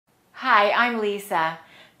Hi, I'm Lisa.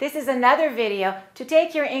 This is another video to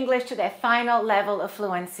take your English to that final level of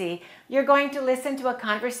fluency. You're going to listen to a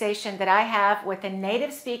conversation that I have with a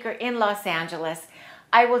native speaker in Los Angeles.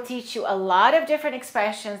 I will teach you a lot of different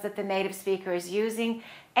expressions that the native speaker is using,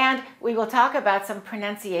 and we will talk about some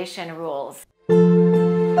pronunciation rules.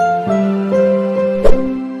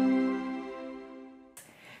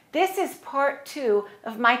 This is part 2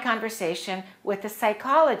 of my conversation with a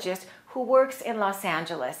psychologist who works in Los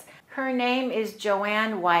Angeles. Her name is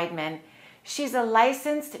Joanne Weidman. She's a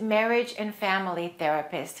licensed marriage and family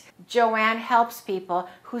therapist. Joanne helps people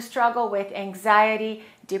who struggle with anxiety,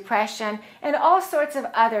 depression, and all sorts of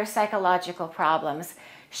other psychological problems.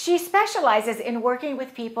 She specializes in working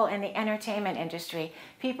with people in the entertainment industry,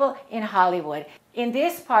 people in Hollywood. In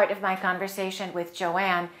this part of my conversation with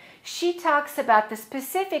Joanne, she talks about the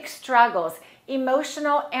specific struggles,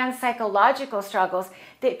 emotional and psychological struggles,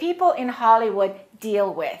 that people in Hollywood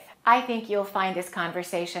deal with. I think you'll find this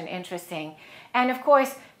conversation interesting. And of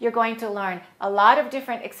course, you're going to learn a lot of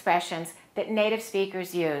different expressions that native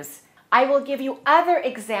speakers use. I will give you other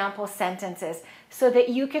example sentences so that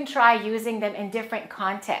you can try using them in different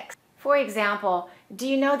contexts. For example, do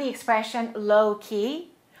you know the expression low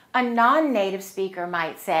key? A non-native speaker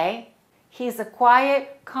might say, he's a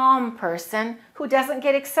quiet, calm person who doesn't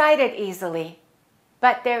get excited easily.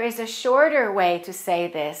 But there is a shorter way to say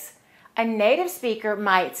this. A native speaker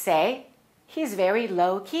might say, he's very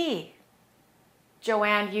low-key.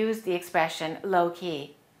 Joanne used the expression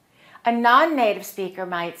low-key. A non-native speaker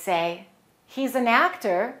might say, he's an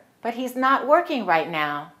actor, but he's not working right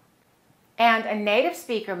now. And a native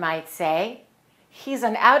speaker might say, he's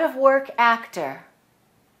an out-of-work actor.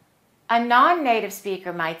 A non-native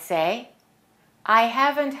speaker might say, I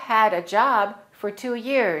haven't had a job for 2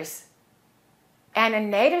 years. And a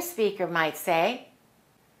native speaker might say,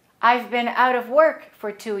 I've been out of work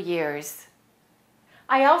for 2 years.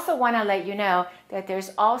 I also want to let you know that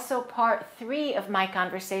there's also part 3 of my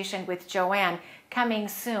conversation with Joanne coming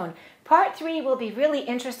soon. Part 3 will be really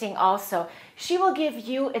interesting also. She will give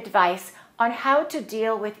you advice on how to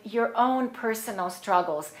deal with your own personal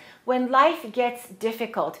struggles. When life gets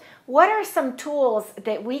difficult, what are some tools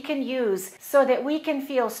that we can use so that we can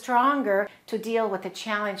feel stronger to deal with the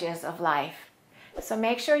challenges of life? So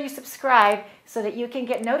make sure you subscribe so that you can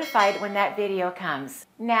get notified when that video comes.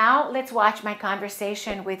 Now let's watch my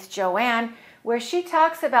conversation with Joanne, where she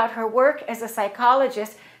talks about her work as a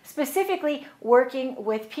psychologist, specifically working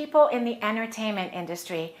with people in the entertainment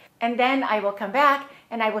industry. And then I will come back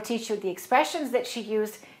and I will teach you the expressions that she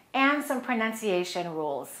used and some pronunciation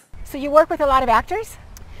rules. So you work with a lot of actors?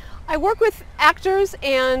 I work with actors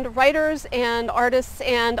and writers and artists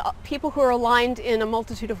and people who are aligned in a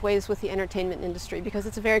multitude of ways with the entertainment industry because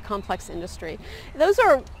it's a very complex industry. Those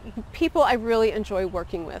are people I really enjoy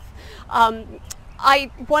working with.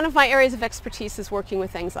 One of my areas of expertise is working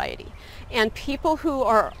with anxiety, and people who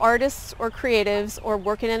are artists or creatives or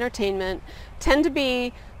work in entertainment tend to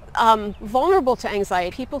be vulnerable to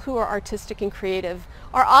anxiety. People who are artistic and creative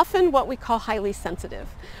are often what we call highly sensitive,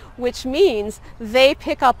 which means they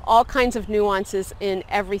pick up all kinds of nuances in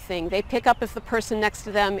everything. They pick up if the person next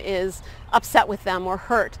to them is upset with them or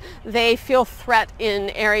hurt. They feel threat in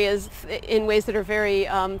areas in ways that are very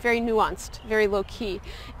nuanced, very low key.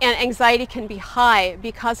 And anxiety can be high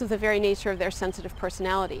because of the very nature of their sensitive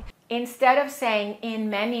personality. Instead of saying in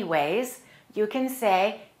many ways, you can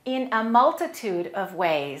say in a multitude of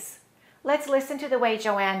ways. Let's listen to the way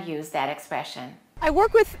Joanne used that expression. I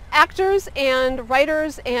work with actors and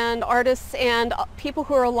writers and artists and people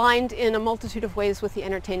who are aligned in a multitude of ways with the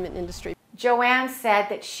entertainment industry. Joanne said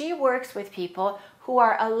that she works with people who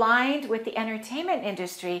are aligned with the entertainment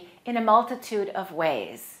industry in a multitude of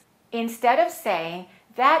ways. Instead of saying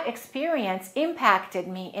that experience impacted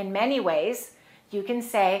me in many ways, you can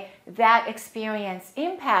say that experience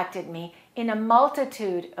impacted me in a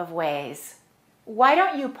multitude of ways. Why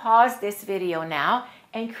don't you pause this video now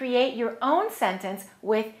and create your own sentence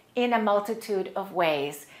with in a multitude of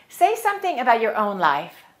ways. Say something about your own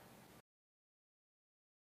life.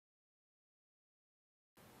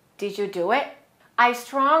 Did you do it? I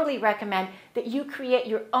strongly recommend that you create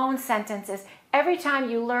your own sentences every time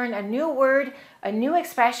you learn a new word, a new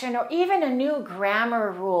expression, or even a new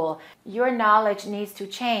grammar rule. Your knowledge needs to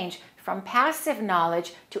change from passive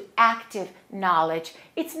knowledge to active knowledge.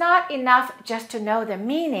 It's not enough just to know the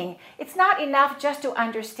meaning. It's not enough just to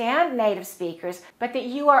understand native speakers, but that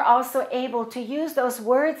you are also able to use those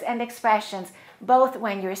words and expressions both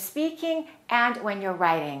when you're speaking and when you're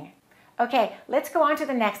writing. Okay, let's go on to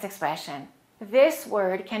the next expression. This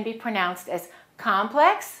word can be pronounced as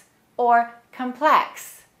complex or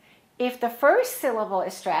complex. If the first syllable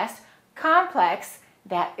is stressed, Complex,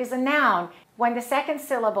 that is a noun. When the second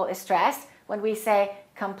syllable is stressed, when we say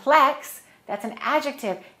complex, that's an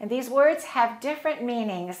adjective, and these words have different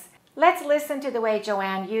meanings. Let's listen to the way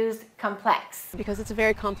Joanne used complex. Because it's a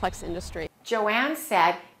very complex industry. Joanne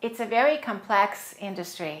said it's a very complex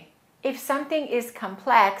industry. If something is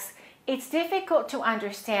complex, it's difficult to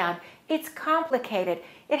understand. It's complicated.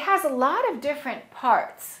 It has a lot of different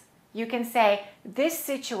parts. You can say, this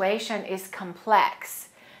situation is complex.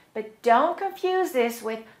 But don't confuse this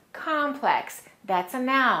with complex. That's a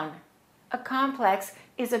noun. A complex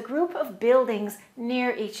is a group of buildings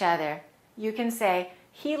near each other. You can say,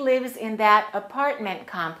 he lives in that apartment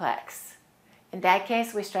complex. In that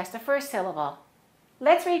case, we stress the first syllable.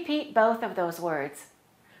 Let's repeat both of those words.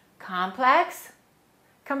 Complex,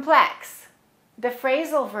 complex. The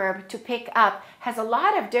phrasal verb to pick up has a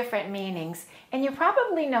lot of different meanings, and you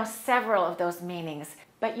probably know several of those meanings,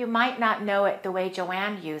 but you might not know it the way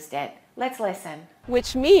Joanne used it. Let's listen.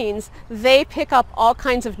 Which means they pick up all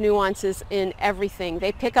kinds of nuances in everything.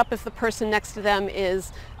 They pick up if the person next to them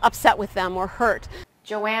is upset with them or hurt.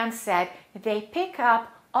 Joanne said they pick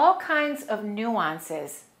up all kinds of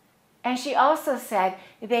nuances. And she also said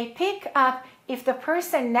they pick up if the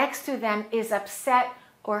person next to them is upset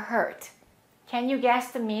or hurt. Can you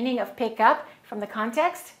guess the meaning of pick up from the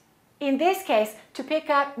context? In this case, to pick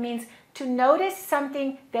up means to notice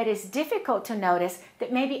something that is difficult to notice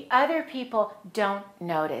that maybe other people don't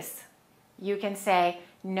notice. You can say,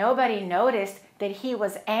 nobody noticed that he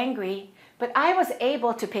was angry, but I was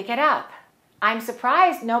able to pick it up. I'm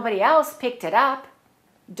surprised nobody else picked it up.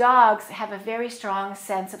 Dogs have a very strong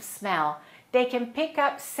sense of smell. They can pick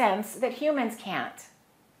up scents that humans can't.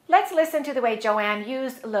 Let's listen to the way Joanne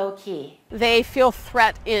used low-key. They feel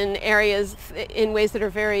threat in areas, in ways that are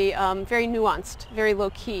very nuanced, very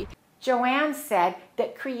low-key. Joanne said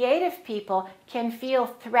that creative people can feel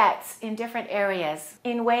threats in different areas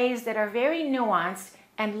in ways that are very nuanced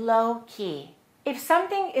and low-key. If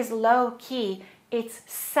something is low-key, it's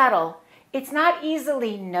subtle. It's not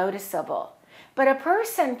easily noticeable. But a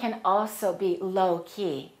person can also be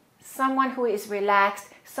low-key. Someone who is relaxed,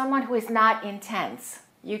 someone who is not intense.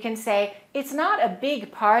 You can say, it's not a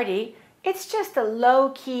big party, it's just a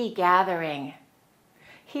low-key gathering.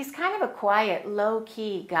 He's kind of a quiet,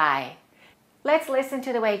 low-key guy. Let's listen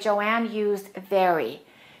to the way Joanne used very.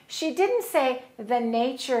 She didn't say the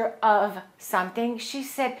nature of something, she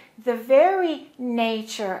said the very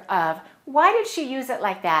nature of. Why did she use it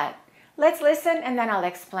like that? Let's listen and then I'll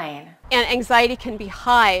explain. And anxiety can be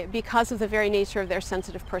high because of the very nature of their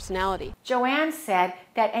sensitive personality. Joanne said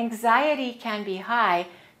that anxiety can be high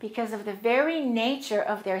because of the very nature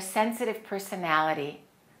of their sensitive personality.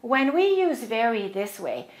 When we use very this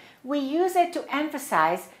way, we use it to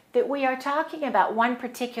emphasize that we are talking about one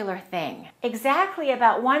particular thing, exactly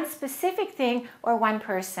about one specific thing or one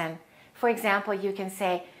person. For example, you can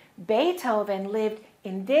say, Beethoven lived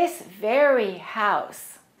in this very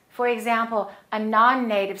house. For example, a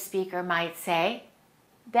non-native speaker might say,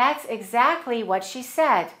 that's exactly what she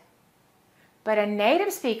said. But a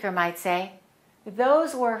native speaker might say,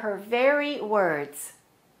 those were her very words.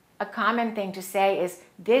 A common thing to say is,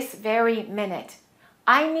 this very minute.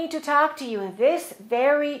 I need to talk to you this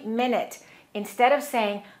very minute. Instead of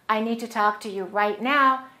saying, I need to talk to you right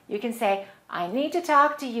now, you can say, I need to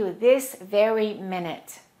talk to you this very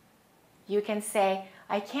minute. You can say,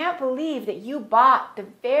 I can't believe that you bought the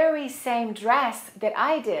very same dress that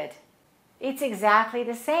I did. It's exactly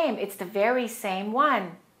the same. It's the very same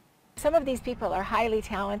one. Some of these people are highly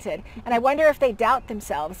talented, and I wonder if they doubt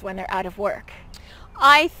themselves when they're out of work.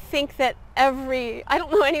 I think that I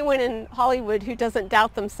don't know anyone in Hollywood who doesn't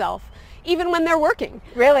doubt themselves, even when they're working.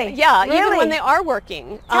 Really? Yeah, really? Even when they are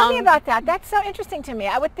working. Tell me about that. That's so interesting to me.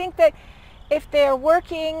 I would think that if they're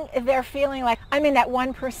working, they're feeling like, I'm in that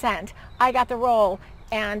 1%. I got the role,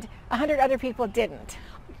 and 100 other people didn't.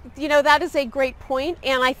 You know, that is a great point,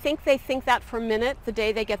 and I think they think that for a minute, the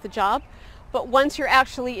day they get the job. But once you're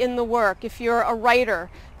actually in the work, if you're a writer,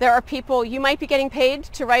 there are people, you might be getting paid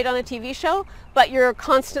to write on a TV show, but you're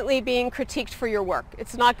constantly being critiqued for your work.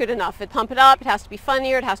 It's not good enough. Pump it up, it has to be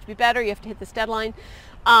funnier, it has to be better, you have to hit this deadline.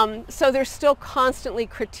 So there's still constantly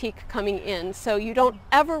critique coming in, so you don't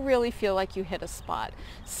ever really feel like you hit a spot.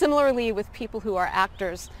 Similarly with people who are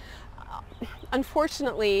actors,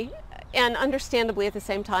 unfortunately, and understandably at the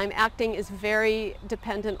same time, acting is very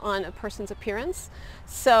dependent on a person's appearance.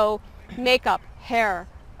 So makeup, hair,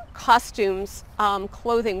 costumes,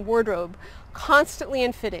 clothing, wardrobe, constantly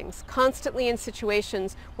in fittings, constantly in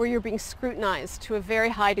situations where you're being scrutinized to a very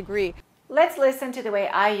high degree. Let's listen to the way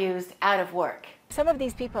I used out of work. Some of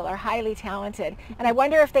these people are highly talented, and I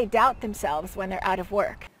wonder if they doubt themselves when they're out of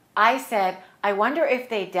work. I said, I wonder if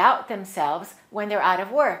they doubt themselves when they're out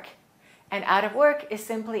of work. And out of work is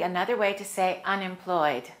simply another way to say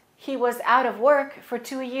unemployed. He was out of work for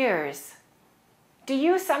 2 years. Do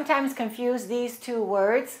you sometimes confuse these two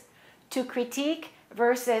words, to critique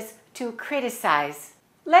versus to criticize?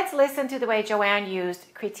 Let's listen to the way Joanne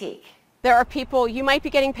used critique. There are people, you might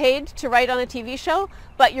be getting paid to write on a TV show,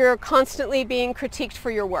 but you're constantly being critiqued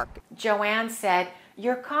for your work. Joanne said,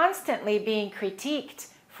 you're constantly being critiqued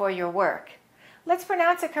for your work. Let's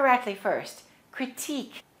pronounce it correctly first.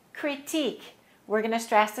 Critique, critique. We're going to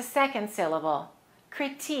stress the second syllable.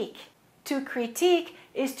 Critique. To critique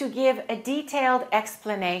is to give a detailed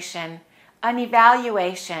explanation, an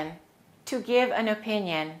evaluation, to give an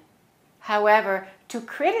opinion. However, to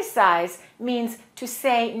criticize means to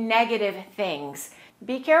say negative things.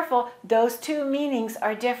 Be careful, those two meanings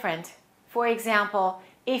are different. For example,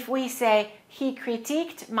 if we say, he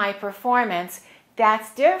critiqued my performance,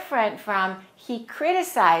 that's different from he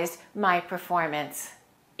criticized my performance.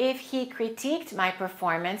 If he critiqued my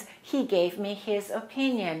performance, he gave me his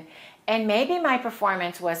opinion. And maybe my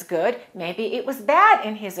performance was good, maybe it was bad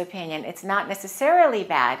in his opinion. It's not necessarily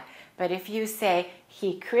bad. But if you say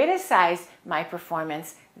he criticized my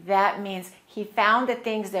performance, that means he found the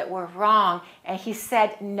things that were wrong and he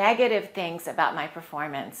said negative things about my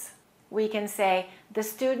performance. We can say the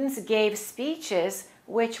students gave speeches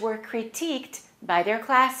which were critiqued by their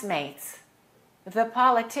classmates. The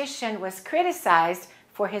politician was criticized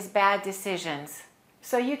for his bad decisions.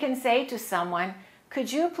 So you can say to someone,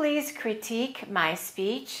 could you please critique my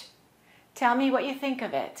speech? Tell me what you think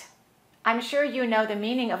of it. I'm sure you know the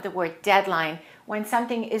meaning of the word deadline, when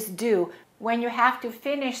something is due, when you have to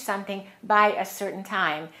finish something by a certain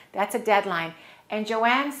time. That's a deadline. And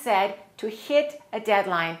Joanne said to hit a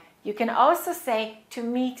deadline. You can also say to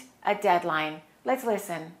meet a deadline. Let's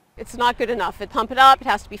listen. It's not good enough. Pump it up, it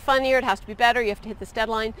has to be funnier, it has to be better, you have to hit this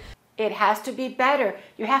deadline. It has to be better.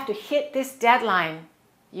 You have to hit this deadline.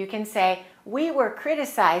 You can say, we were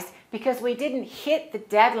criticized because we didn't hit the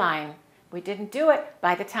deadline. We didn't do it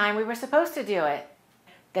by the time we were supposed to do it.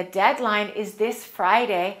 The deadline is this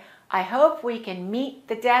Friday. I hope we can meet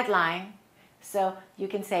the deadline. So you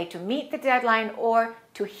can say to meet the deadline or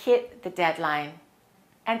to hit the deadline.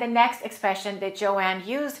 And the next expression that Joanne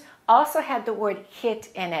used also had the word hit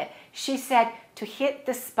in it. She said to hit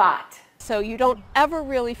the spot. So you don't ever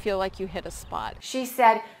really feel like you hit a spot. She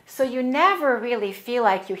said, so you never really feel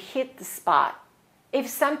like you hit the spot. If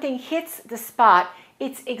something hits the spot,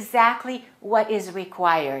 it's exactly what is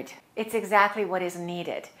required. It's exactly what is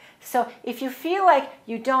needed. So if you feel like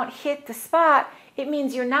you don't hit the spot, it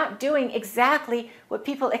means you're not doing exactly what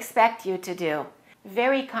people expect you to do.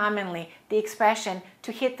 Very commonly, the expression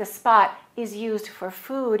to hit the spot is used for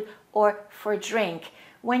food or for drink.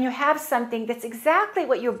 When you have something that's exactly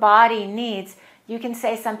what your body needs, you can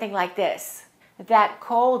say something like this. That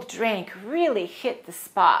cold drink really hit the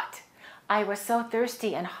spot. I was so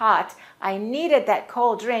thirsty and hot, I needed that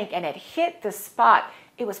cold drink and it hit the spot.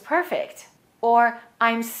 It was perfect. Or,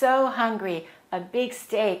 I'm so hungry, a big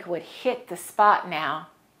steak would hit the spot now.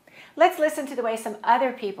 Let's listen to the way some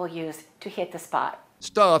other people use to hit the spot.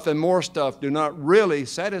 Stuff and more stuff do not really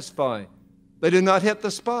satisfy. They do not hit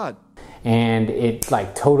the spot. And it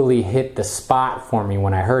like totally hit the spot for me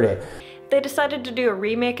when I heard it. They decided to do a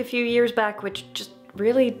remake a few years back, which just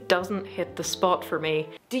really doesn't hit the spot for me.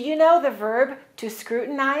 Do you know the verb to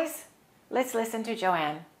scrutinize? Let's listen to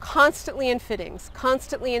Joanne. Constantly in fittings,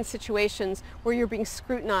 constantly in situations where you're being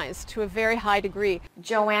scrutinized to a very high degree.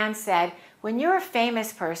 Joanne said, when you're a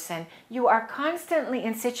famous person, you are constantly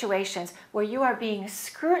in situations where you are being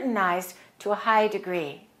scrutinized to a high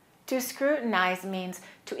degree. To scrutinize means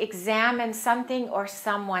to examine something or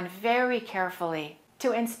someone very carefully,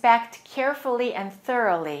 to inspect carefully and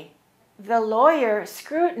thoroughly. The lawyer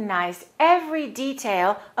scrutinized every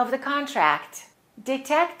detail of the contract.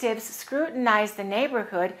 Detectives scrutinize the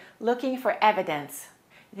neighborhood looking for evidence.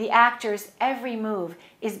 The actor's every move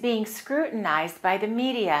is being scrutinized by the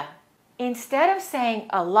media. Instead of saying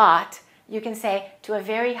a lot, you can say to a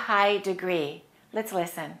very high degree. Let's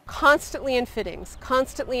listen. Constantly in fittings,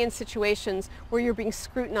 constantly in situations where you're being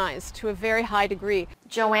scrutinized to a very high degree.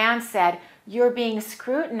 Joanne said, you're being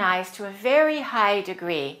scrutinized to a very high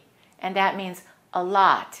degree. And that means a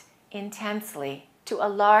lot, intensely, to a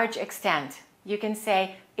large extent. You can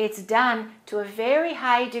say it's done to a very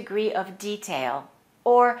high degree of detail,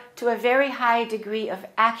 or to a very high degree of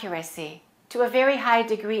accuracy, to a very high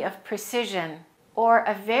degree of precision, or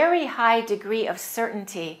a very high degree of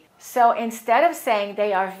certainty. So instead of saying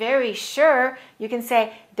they are very sure, you can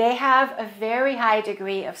say they have a very high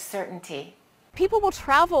degree of certainty. People will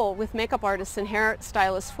travel with makeup artists and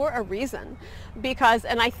hairstylists for a reason, because,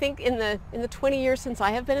 and I think in the 20 years since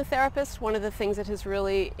I have been a therapist, one of the things that has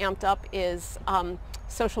really amped up is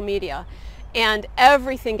social media, and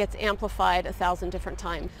everything gets amplified 1,000 different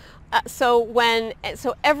times. So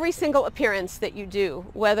every single appearance that you do,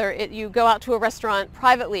 whether you go out to a restaurant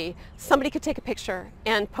privately, somebody could take a picture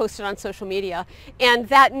and post it on social media, and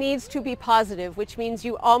that needs to be positive, which means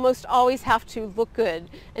you almost always have to look good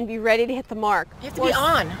and be ready to hit the mark. You have to be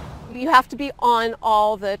on. You have to be on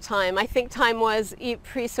all the time. I think time was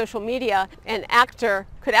pre-social media. An actor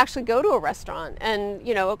could actually go to a restaurant and,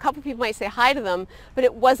 you know, a couple people might say hi to them, but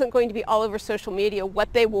it wasn't going to be all over social media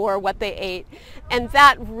what they wore, what they ate. And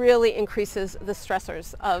that really increases the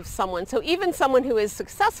stressors of someone. So even someone who is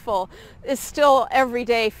successful is still every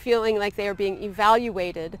day feeling like they are being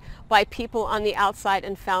evaluated by people on the outside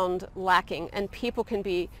and found lacking. And people can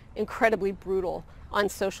be incredibly brutal on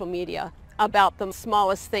social media about the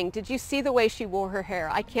smallest thing. Did you see the way she wore her hair?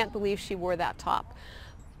 I can't believe she wore that top.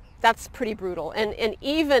 That's pretty brutal. And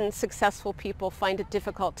even successful people find it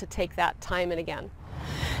difficult to take that time and again.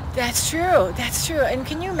 That's true. That's true. And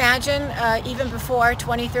can you imagine, even before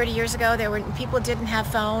 20, 30 years ago, people didn't have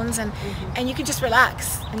phones, and you could just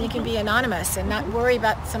relax, and you can be anonymous and not worry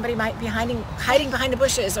about somebody might be hiding behind the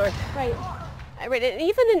bushes or... Right. Right. And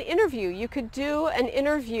even an interview, you could do an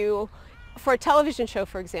interview for a television show,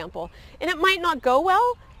 for example, and it might not go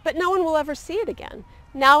well, but no one will ever see it again.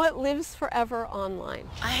 Now it lives forever online.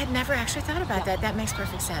 I had never actually thought about that. That makes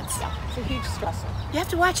perfect sense. Yeah, it's a huge stressor. You have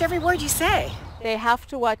to watch every word you say. They have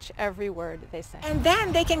to watch every word they say. And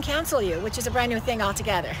then they can cancel you, which is a brand new thing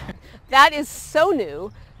altogether. That is so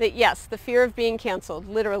new that, yes, the fear of being canceled,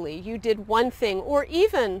 literally, you did one thing, or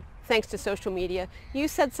even thanks to social media, you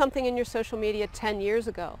said something in your social media 10 years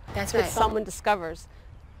ago That's that right. someone discovers,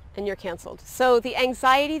 and you're canceled. So the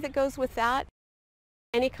anxiety that goes with that,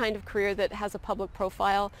 any kind of career that has a public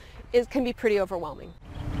profile, can be pretty overwhelming.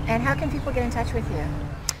 And how can people get in touch with you?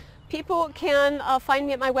 People can find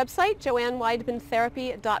me at my website,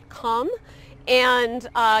 joanneweidmantherapy.com, and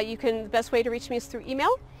the best way to reach me is through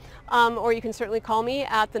email, or you can certainly call me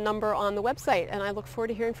at the number on the website, and I look forward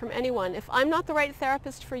to hearing from anyone. If I'm not the right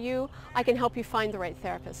therapist for you, I can help you find the right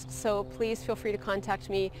therapist. So please feel free to contact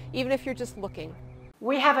me, even if you're just looking.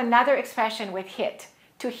 We have another expression with hit,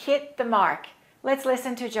 to hit the mark. Let's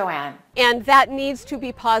listen to Joanne. And that needs to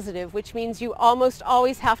be positive, which means you almost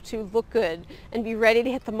always have to look good and be ready to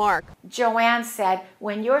hit the mark. Joanne said,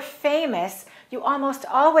 when you're famous, you almost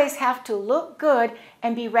always have to look good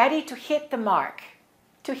and be ready to hit the mark.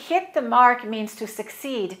 To hit the mark means to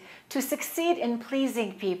succeed in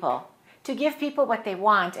pleasing people, to give people what they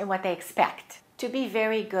want and what they expect, to be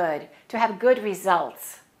very good, to have good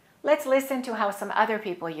results. Let's listen to how some other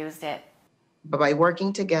people used it. But by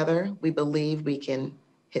working together, we believe we can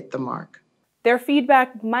hit the mark. Their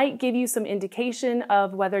feedback might give you some indication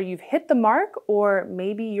of whether you've hit the mark or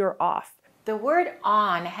maybe you're off. The word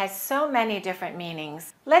on has so many different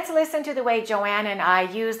meanings. Let's listen to the way Joanne and I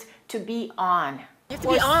used to be on. You have to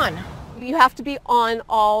be on. You have to be on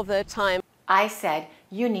all the time. I said,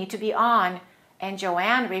 you need to be on. And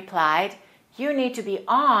Joanne replied, you need to be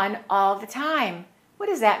on all the time. What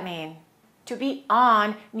does that mean? To be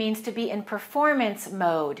on means to be in performance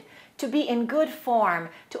mode, to be in good form,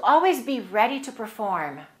 to always be ready to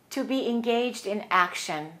perform, to be engaged in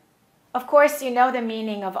action. Of course, you know the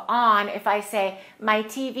meaning of on if I say, my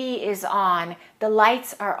TV is on, the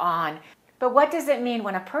lights are on. But what does it mean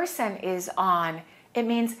when a person is on? It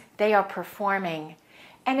means they are performing.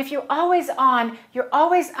 And if you're always on, you're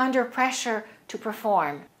always under pressure to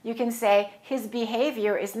perform. You can say, his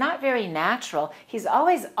behavior is not very natural. He's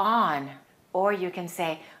always on. Or you can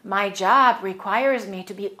say, my job requires me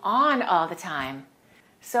to be on all the time.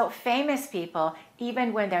 So famous people,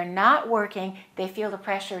 even when they're not working, they feel the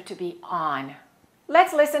pressure to be on.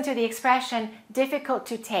 Let's listen to the expression, difficult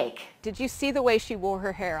to take. Did you see the way she wore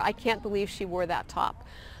her hair? I can't believe she wore that top.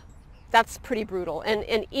 That's pretty brutal.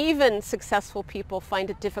 And even successful people find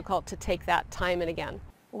it difficult to take that time and again.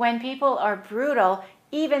 When people are brutal,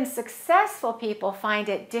 even successful people find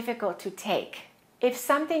it difficult to take. If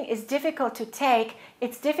something is difficult to take,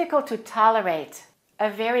 it's difficult to tolerate. A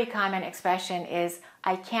very common expression is,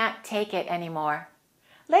 I can't take it anymore.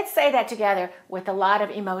 Let's say that together with a lot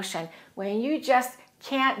of emotion. When you just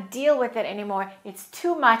can't deal with it anymore, it's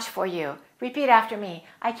too much for you. Repeat after me.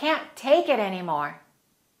 I can't take it anymore.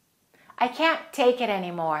 I can't take it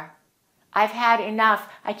anymore. I've had enough.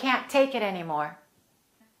 I can't take it anymore.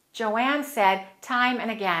 Joanne said time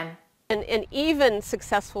and again. And even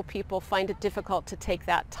successful people find it difficult to take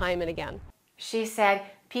that time and again. She said,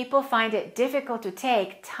 People find it difficult to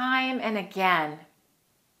take time and again,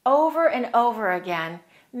 over and over again,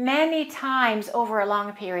 many times over a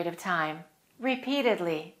long period of time,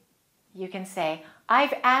 repeatedly. You can say,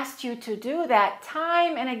 I've asked you to do that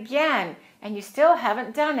time and again, and you still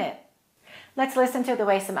haven't done it. Let's listen to the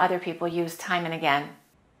way some other people use time and again.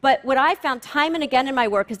 But what I found time and again in my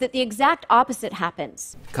work is that the exact opposite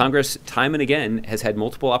happens. Congress, time and again, has had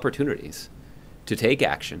multiple opportunities to take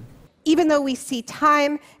action. Even though we see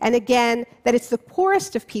time and again that it's the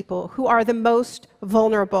poorest of people who are the most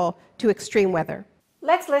vulnerable to extreme weather.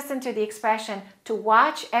 Let's listen to the expression, to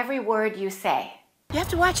watch every word you say. You have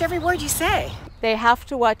to watch every word you say. They have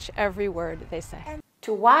to watch every word they say.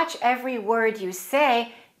 To watch every word you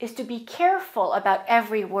say is to be careful about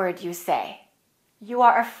every word you say. You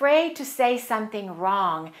are afraid to say something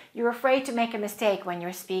wrong. You're afraid to make a mistake when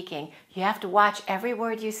you're speaking. You have to watch every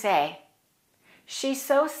word you say. She's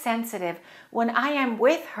so sensitive. When I am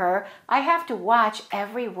with her, I have to watch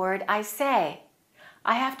every word I say.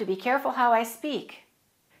 I have to be careful how I speak.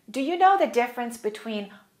 Do you know the difference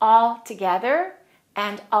between altogether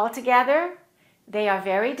and altogether? They are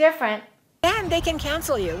very different. And they can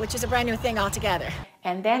cancel you, which is a brand new thing altogether.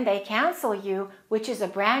 And then they cancel you, which is a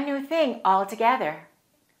brand new thing altogether.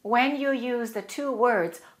 When you use the two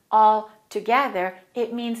words all together,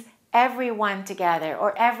 it means everyone together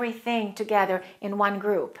or everything together in one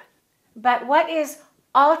group. But what is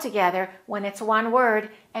all together when it's one word?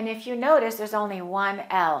 And if you notice, there's only one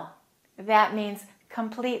L. That means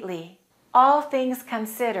completely. All things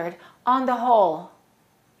considered, on the whole.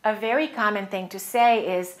 A very common thing to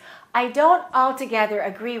say is, I don't altogether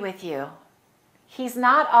agree with you. He's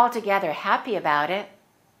not altogether happy about it.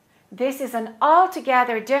 This is an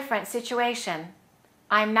altogether different situation.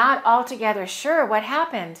 I'm not altogether sure what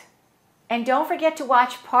happened. And don't forget to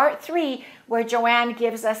watch part 3, where Joanne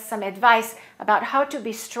gives us some advice about how to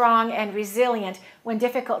be strong and resilient when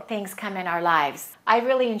difficult things come in our lives. I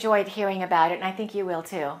really enjoyed hearing about it, and I think you will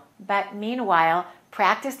too. But meanwhile,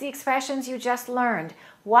 practice the expressions you just learned.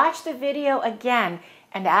 Watch the video again,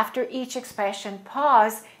 and after each expression,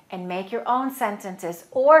 pause and make your own sentences,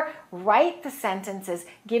 or write the sentences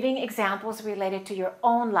giving examples related to your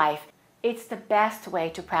own life. It's the best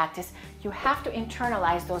way to practice. You have to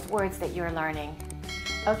internalize those words that you're learning.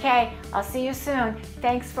 Okay, I'll see you soon.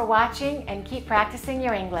 Thanks for watching, and keep practicing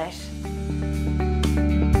your English.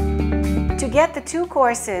 To get the 2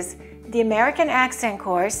 courses, the American Accent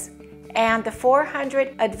course and the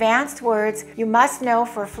 400 advanced words you must know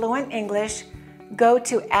for fluent English, go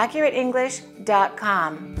to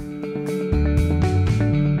accurateenglish.com.